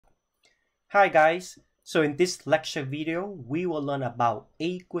Hi guys, so in this lecture video, we will learn about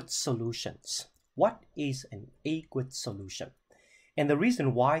aqueous solutions. What is an aqueous solution? And the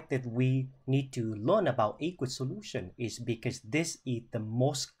reason why that we need to learn about aqueous solution is because this is the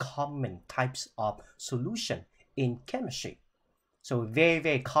most common types of solution in chemistry. So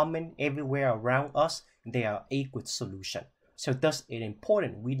very common everywhere around us, they are aqueous solution. So thus it's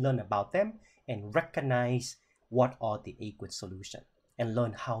important we learn about them and recognize what are the aqueous solution and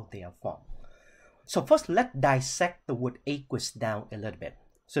learn how they are formed. So first, let's dissect the word aqueous down a little bit.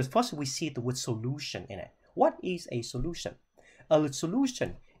 So first, we see the word solution in it. What is a solution? A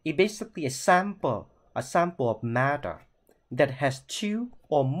solution is basically a sample of matter that has two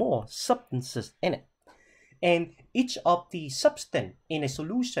or more substances in it. And each of the substance in a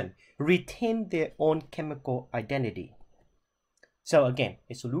solution retain their own chemical identity. So again,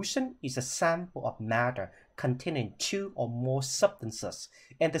 a solution is a sample of matter containing two or more substances,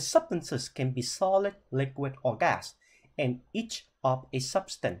 and the substances can be solid, liquid, or gas, and each of a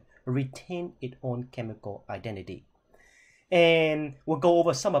substance retain its own chemical identity. And we'll go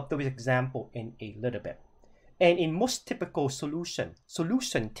over some of those examples in a little bit. And in most typical solutions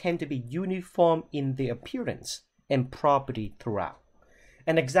tend to be uniform in their appearance and property throughout.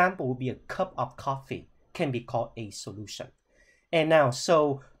 An example would be a cup of coffee can be called a solution. And now,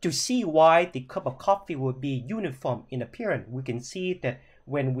 so to see why the cup of coffee will be uniform in appearance, we can see that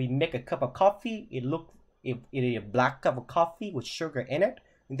when we make a cup of coffee, it is a black cup of coffee with sugar in it,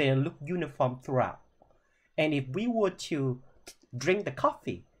 then it look uniform throughout. And if we were to drink the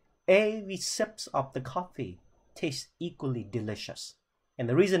coffee, every sip of the coffee tastes equally delicious. And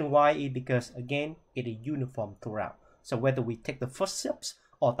the reason why is because, again, it is uniform throughout. So whether we take the first sips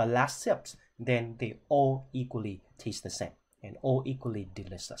or the last sips, then they all equally taste the same and all equally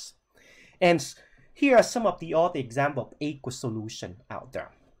delicious. And here are some of the other examples of aqueous solution out there.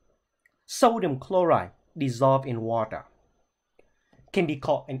 Sodium chloride dissolved in water can be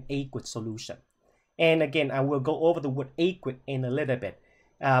called an aqueous solution. And again, I will go over the word aqueous in a little bit,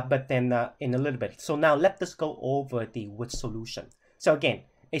 in a little bit. So now let us go over the word solution. So again,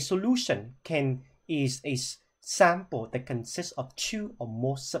 a solution is a sample that consists of two or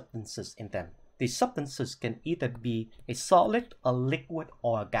more substances in them. The substances can either be a solid, a liquid,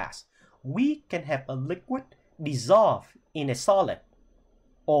 or a gas. We can have a liquid dissolved in a solid,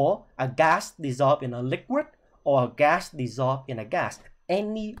 or a gas dissolved in a liquid, or a gas dissolved in a gas.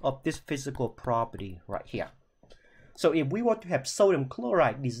 Any of this physical property right here. So if we were to have sodium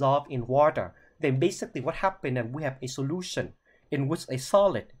chloride dissolved in water, then basically what happened is we have a solution in which a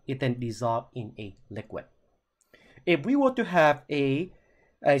solid is then dissolved in a liquid. If we were to have a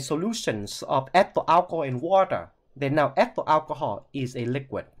solutions of ethyl alcohol in water, then now ethyl alcohol is a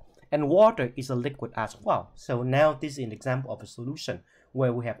liquid and water is a liquid as well. So now this is an example of a solution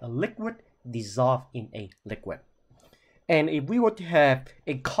where we have a liquid dissolved in a liquid. And if we were to have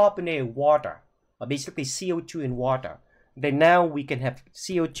a carbonated water, or basically CO2 in water, then now we can have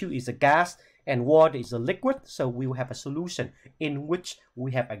CO2 is a gas and water is a liquid, so we will have a solution in which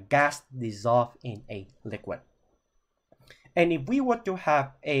we have a gas dissolved in a liquid. And if we were to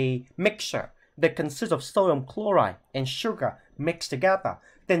have a mixture that consists of sodium chloride and sugar mixed together,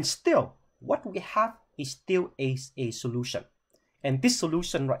 then still what we have is still a solution. And this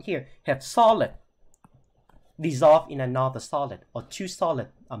solution right here have solid dissolved in another solid, or two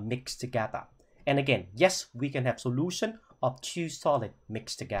solids are mixed together. And again, yes, we can have solution of two solids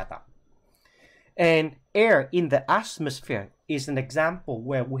mixed together. And air in the atmosphere is an example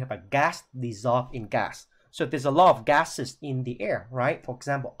where we have a gas dissolved in gas. So there's a lot of gases in the air, right? For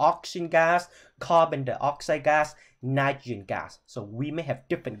example, oxygen gas, carbon dioxide gas, nitrogen gas. So we may have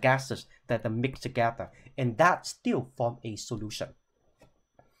different gases that are mixed together, and that still form a solution.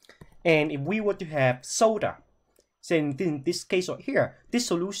 And if we were to have soda, so in this case right here, this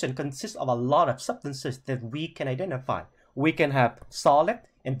solution consists of a lot of substances that we can identify. We can have solid,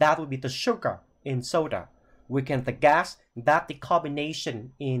 and that would be the sugar in soda. We can have the gas, that the carbonation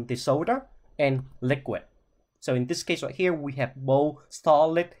in the soda, and liquid. So in this case right here, we have both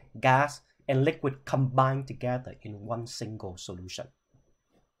solid, gas, and liquid combined together in one single solution.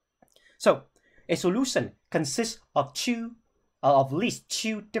 So a solution consists of at least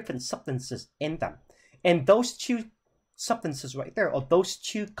two different substances in them. And those two substances right there, or those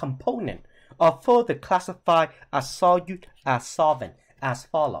two components, are further classified as solute, as solvent, as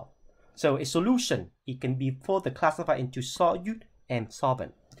follow. So a solution, it can be further classified into solute and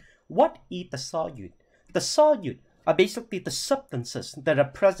solvent. What is the solute? The solute are basically the substances that are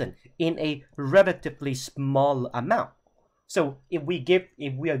present in a relatively small amount. So if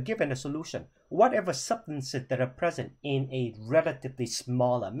we are given a solution, whatever substances that are present in a relatively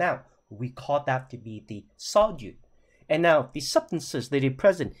small amount we call that to be the solute. And now the substances that are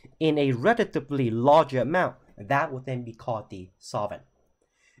present in a relatively larger amount, that would then be called the solvent.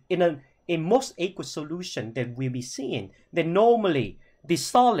 In most aqueous solution that we'll be seeing, then normally the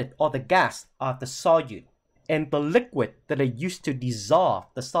solid or the gas are the solute, and the liquid that are used to dissolve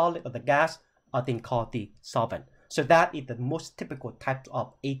the solid or the gas are then called the solvent. So that is the most typical type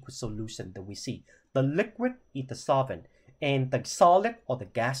of aqueous solution that we see. The liquid is the solvent, and the solid or the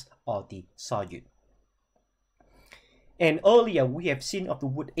gas are the solute. And earlier we have seen of the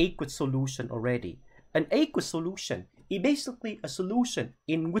word aqueous solution already. An aqueous solution is basically a solution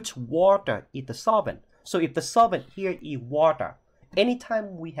in which water is the solvent. So if the solvent here is water,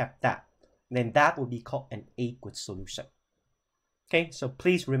 anytime we have that, then that will be called an aqueous solution. Okay, so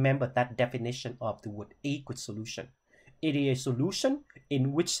please remember that definition of the word aqueous solution. It is a solution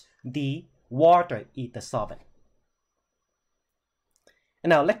in which the water is the solvent.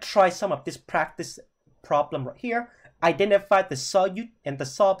 And now let's try some of this practice problem right here. Identify the solute and the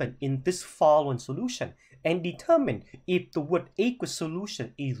solvent in this following solution and determine if the word aqueous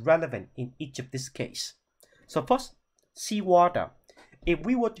solution is relevant in each of this case. So first, seawater. If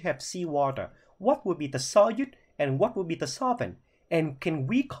we were to have seawater, what would be the solute and what would be the solvent? And can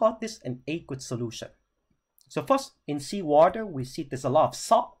we call this an aqueous solution? So first, in seawater, we see there's a lot of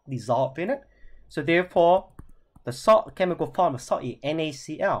salt dissolved in it. So therefore, the salt chemical form of salt is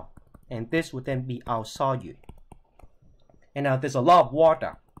NaCl, and this would then be our solute. And now there's a lot of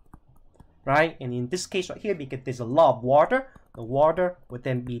water, right? And in this case right here, because there's a lot of water, the water would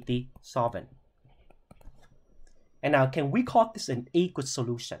then be the solvent. And now, can we call this an aqueous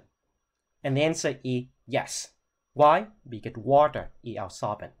solution? And the answer is yes. Why? Because water is our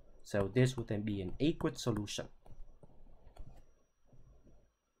solvent. So this would then be an aqueous solution.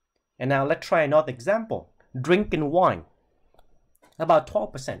 And now let's try another example. Drinking wine. About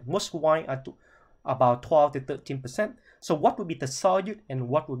 12%. Most wine are about 12 to 13%. So what would be the solute and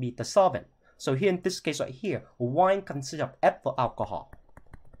what would be the solvent? So here in this case right here, wine consists of ethyl alcohol.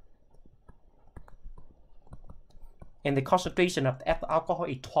 And the concentration of the ethyl alcohol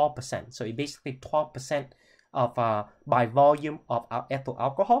is 12%. So it's basically 12% of by volume of our ethyl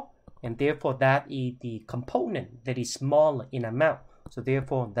alcohol. And therefore that is the component that is smaller in amount. So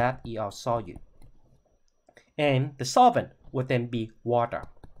therefore that is our solute. And the solvent would then be water.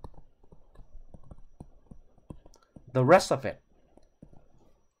 The rest of it,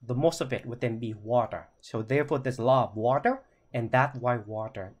 the most of it would then be water. So therefore there's a lot of water, and that's why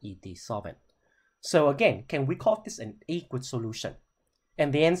water is the solvent. So again, can we call this an aqueous solution?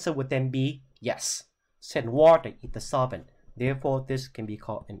 And the answer would then be yes. Since water is the solvent, therefore this can be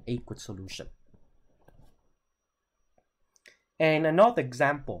called an aqueous solution. And another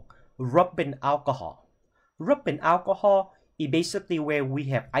example, rubbing alcohol. Rubbing alcohol is basically where we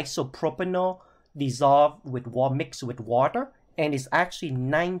have isopropanol dissolved with water, mixed with water, and it's actually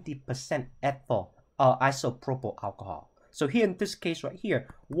 90% ethyl isopropyl alcohol. So here in this case right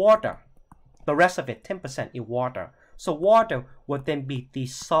here, water, the rest of it, 10% is water. So water would then be the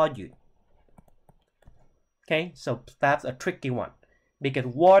solute. Okay, so that's a tricky one, because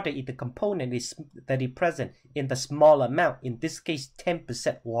water is the component that is present in the small amount, in this case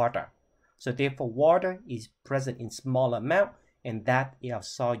 10% water. So therefore water is present in small amount, and that is our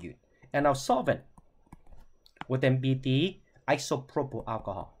solute. And our solvent would then be the isopropyl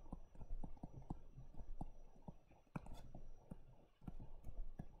alcohol.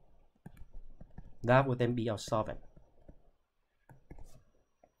 That would then be our solvent.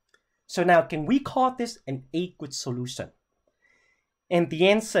 So now, can we call this an aqueous solution? And the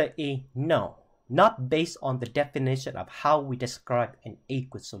answer is no, not based on the definition of how we describe an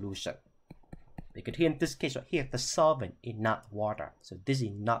aqueous solution. Because here in this case right here, the solvent is not water. So this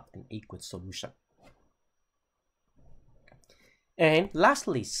is not an aqueous solution. And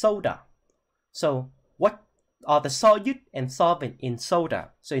lastly, soda. So what are the solute and solvent in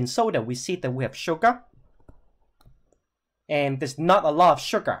soda? So in soda, we see that we have sugar. And there's not a lot of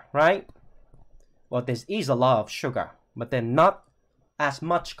sugar, right? Well, there is a lot of sugar, but then not as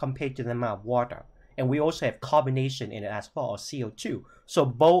much compared to the amount of water. And we also have carbonation in it as well, or CO2. So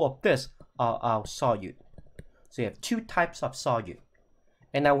both of this are our solute. So you have two types of solute.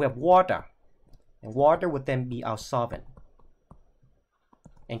 And now we have water. And water would then be our solvent.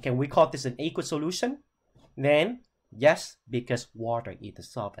 And can we call this an aqueous solution? Then, yes, because water is the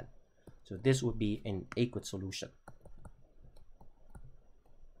solvent. So this would be an aqueous solution.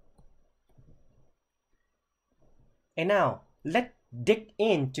 And now, let's dig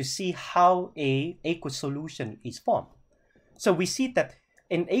in to see how an aqueous solution is formed. So we see that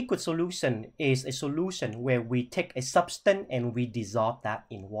An aqueous solution is a solution where we take a substance and we dissolve that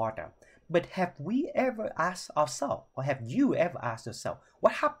in water. But have we ever asked ourselves, or have you ever asked yourself,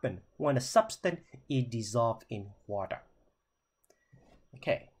 what happens when a substance is dissolved in water?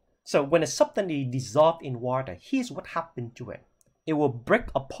 Okay, so when a substance is dissolved in water, here's what happened to it. It will break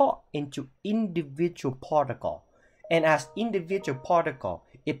apart into individual particles. And as individual particles,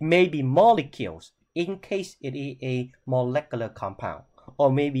 it may be molecules in case it is a molecular compound,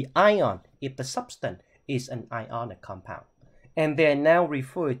 or maybe ion if the substance is an ionic compound. And they are now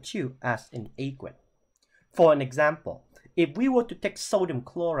referred to as an aqueous. For an example, if we were to take sodium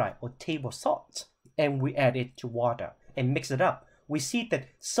chloride or table salt and we add it to water and mix it up, we see that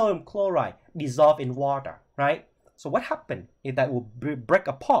sodium chloride dissolves in water, right? So what happened is that it will break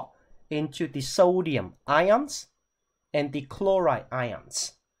apart into the sodium ions and the chloride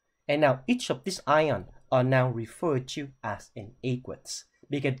ions. And now each of these ions are now referred to as an aqueous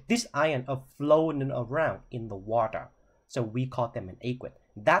because these ions are floating around in the water. So we call them an aqueous.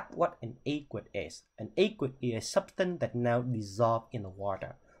 That's what an aqueous is. An aqueous is a substance that now dissolves in the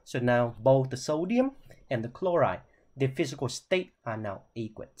water. So now both the sodium and the chloride, their physical state are now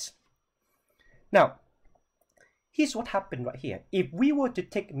aqueous. Now, here's what happened right here. If we were to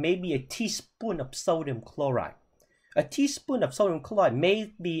take maybe a teaspoon of sodium chloride, a teaspoon of sodium chloride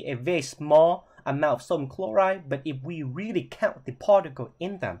may be a very small amount of sodium chloride, but if we really count the particle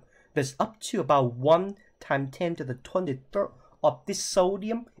in them, there's up to about 1 times 10 to the 23rd of this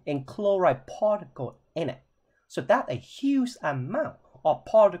sodium and chloride particle in it. So that's a huge amount of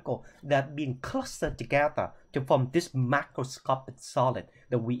particle that being clustered together to form this macroscopic solid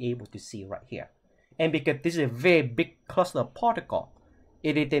that we're able to see right here. And because this is a very big cluster of particle,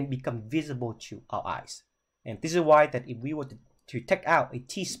 it then becomes visible to our eyes. And this is why that if we were to take out a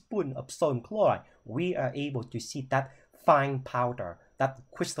teaspoon of sodium chloride, we are able to see that fine powder, that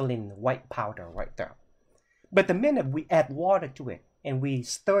crystalline white powder right there. But the minute we add water to it and we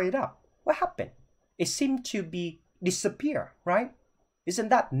stir it up, what happened? It seemed to be disappear, right? Isn't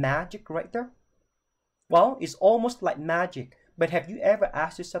that magic right there? Well, it's almost like magic, but have you ever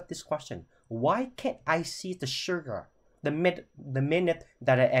asked yourself this question? Why can't I see the sugar the minute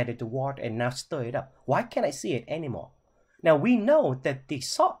that I added the water and now stir it up? Why can't I see it anymore? Now we know that the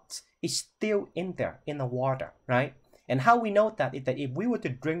salt is still in there in the water, right? And how we know that is that if we were to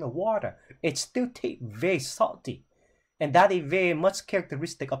drink the water, it still tastes very salty. And that is very much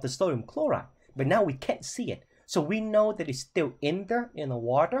characteristic of the sodium chloride. But now we can't see it. So we know that it's still in there in the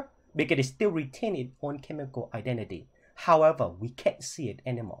water because it still retains its own chemical identity. However, we can't see it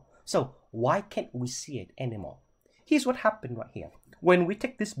anymore. So why can't we see it anymore? Here's what happened right here. When we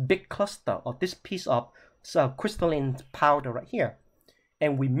take this big cluster or this piece of crystalline powder right here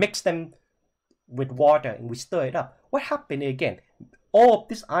and we mix them with water and we stir it up, what happened again? All of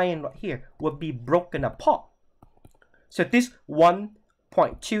this iron right here will be broken apart. So this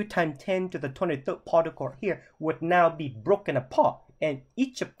 1.2 times 10 to the 23rd particle right here would now be broken apart, and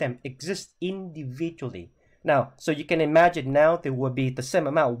each of them exists individually. Now, so you can imagine now there will be the same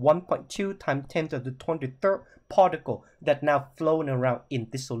amount, 1.2 times 10 to the 23rd particle that now floating around in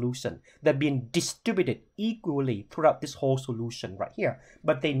this solution. They're being distributed equally throughout this whole solution right here,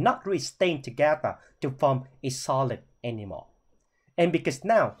 but they're not really staying together to form a solid anymore. And because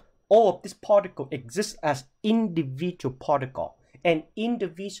now all of this particle exists as individual particle, and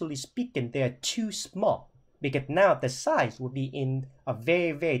individually speaking, they are too small because now the size will be in a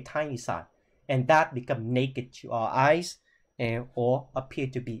very, very tiny size. And that becomes naked to our eyes or appear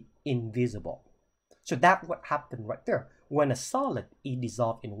to be invisible. So that's what happened right there. When a solid is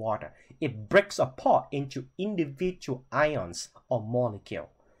dissolved in water, it breaks apart into individual ions or molecules.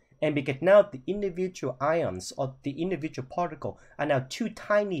 And because now the individual ions or the individual particle are now too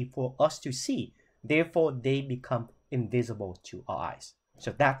tiny for us to see, therefore they become invisible to our eyes.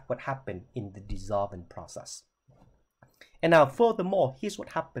 So that's what happened in the dissolving process. And now furthermore, here's what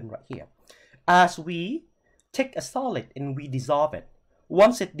happened right here. As we take a solid and we dissolve it,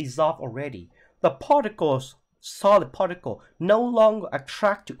 once it dissolved already, the particles, solid particle, no longer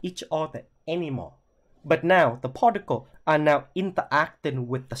attract to each other anymore. But now the particles are now interacting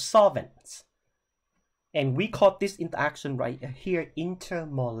with the solvents. And we call this interaction right here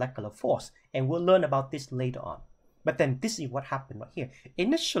intermolecular force. And we'll learn about this later on. But then this is what happened right here.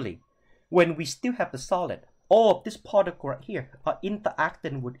 Initially, when we still have the solid, all of this particle right here are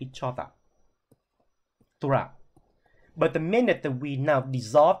interacting with each other throughout. But the minute that we now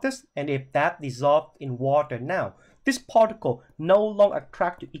dissolve this, and if that dissolved in water now, this particle no longer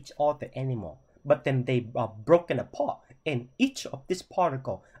attract to each other anymore. But then they are broken apart, and each of these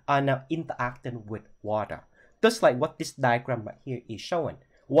particles are now interacting with water. just like what this diagram right here is showing.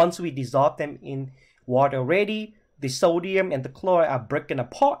 Once we dissolve them in water already, the sodium and the chloride are breaking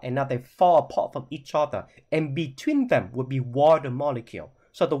apart, and now they fall apart from each other, and between them would be water molecule.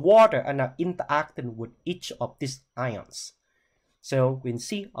 So the water are now interacting with each of these ions. So we can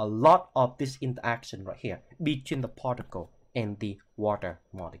see a lot of this interaction right here between the particle and the water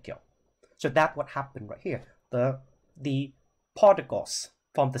molecule. So that's what happened right here. The particles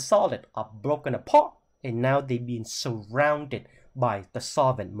from the solid are broken apart, and now they're being surrounded by the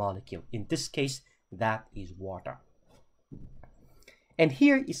solvent molecule. In this case, that is water. And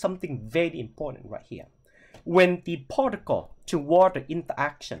here is something very important right here. When the particle to water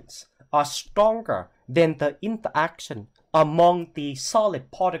interactions are stronger than the interaction among the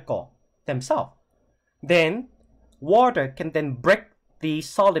solid particle themselves, then water can then break the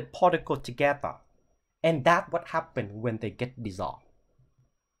solid particle together. And that's what happens when they get dissolved.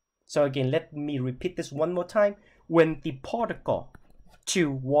 So again, let me repeat this one more time. When the particle to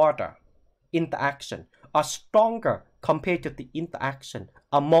water interaction are stronger compared to the interaction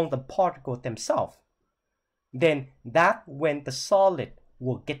among the particles themselves, then that's when the solid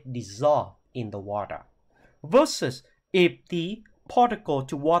will get dissolved in the water. Versus if the particle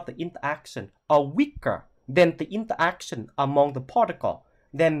to water interaction are weaker than the interaction among the particle,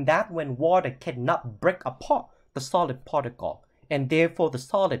 then that's when water cannot break apart the solid particle, and therefore the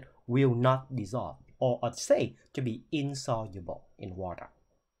solid will not dissolve, or say to be insoluble in water.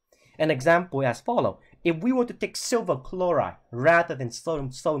 An example as follows. If we were to take silver chloride rather than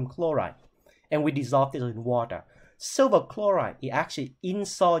sodium chloride, and we dissolve it in water, silver chloride is actually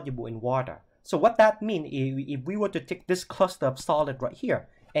insoluble in water. So what that means, if we were to take this cluster of solid right here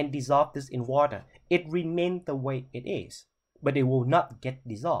and dissolve this in water, it remains the way it is, but it will not get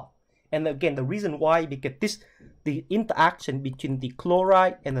dissolved. And again, the reason why, because the interaction between the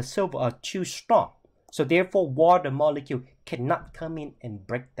chloride and the silver are too strong. So therefore, water molecule cannot come in and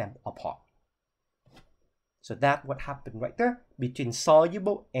break them apart. So that's what happened right there between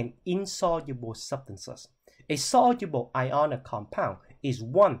soluble and insoluble substances. A soluble ionic compound is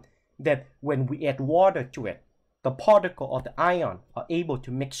one that when we add water to it, the particle or the ion are able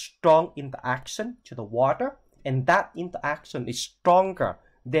to make strong interaction to the water, and that interaction is stronger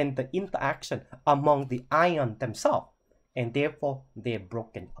than the interaction among the ion themselves, and therefore they're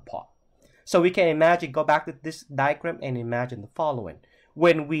broken apart. So we can imagine, go back to this diagram and imagine the following.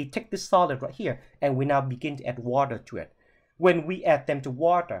 When we take this solid right here and we now begin to add water to it, when we add them to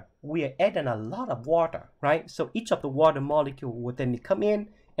water, we are adding a lot of water, right? So each of the water molecule will then come in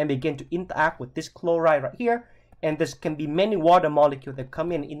and begin to interact with this chloride right here, and there can be many water molecules that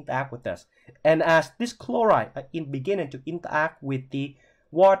come in and interact with us. And as this chloride are beginning to interact with the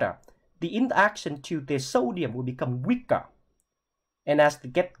water, the interaction to the sodium will become weaker. And as they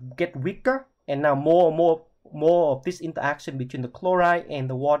get weaker, and now more of this interaction between the chloride and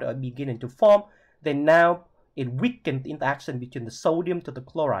the water are beginning to form, then now it weakens the interaction between the sodium to the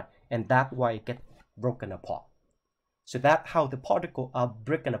chloride, and that's why it gets broken apart. So that's how the particles are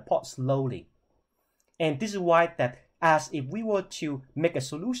broken apart slowly. And this is why that as if we were to make a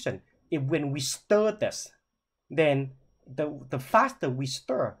solution, when we stir this, then the faster we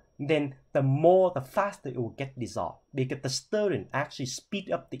stir, then the faster it will get dissolved, because the stirring actually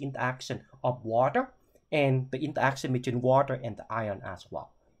speeds up the interaction of water and the interaction between water and the ion as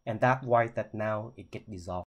well. And that's why that now it gets dissolved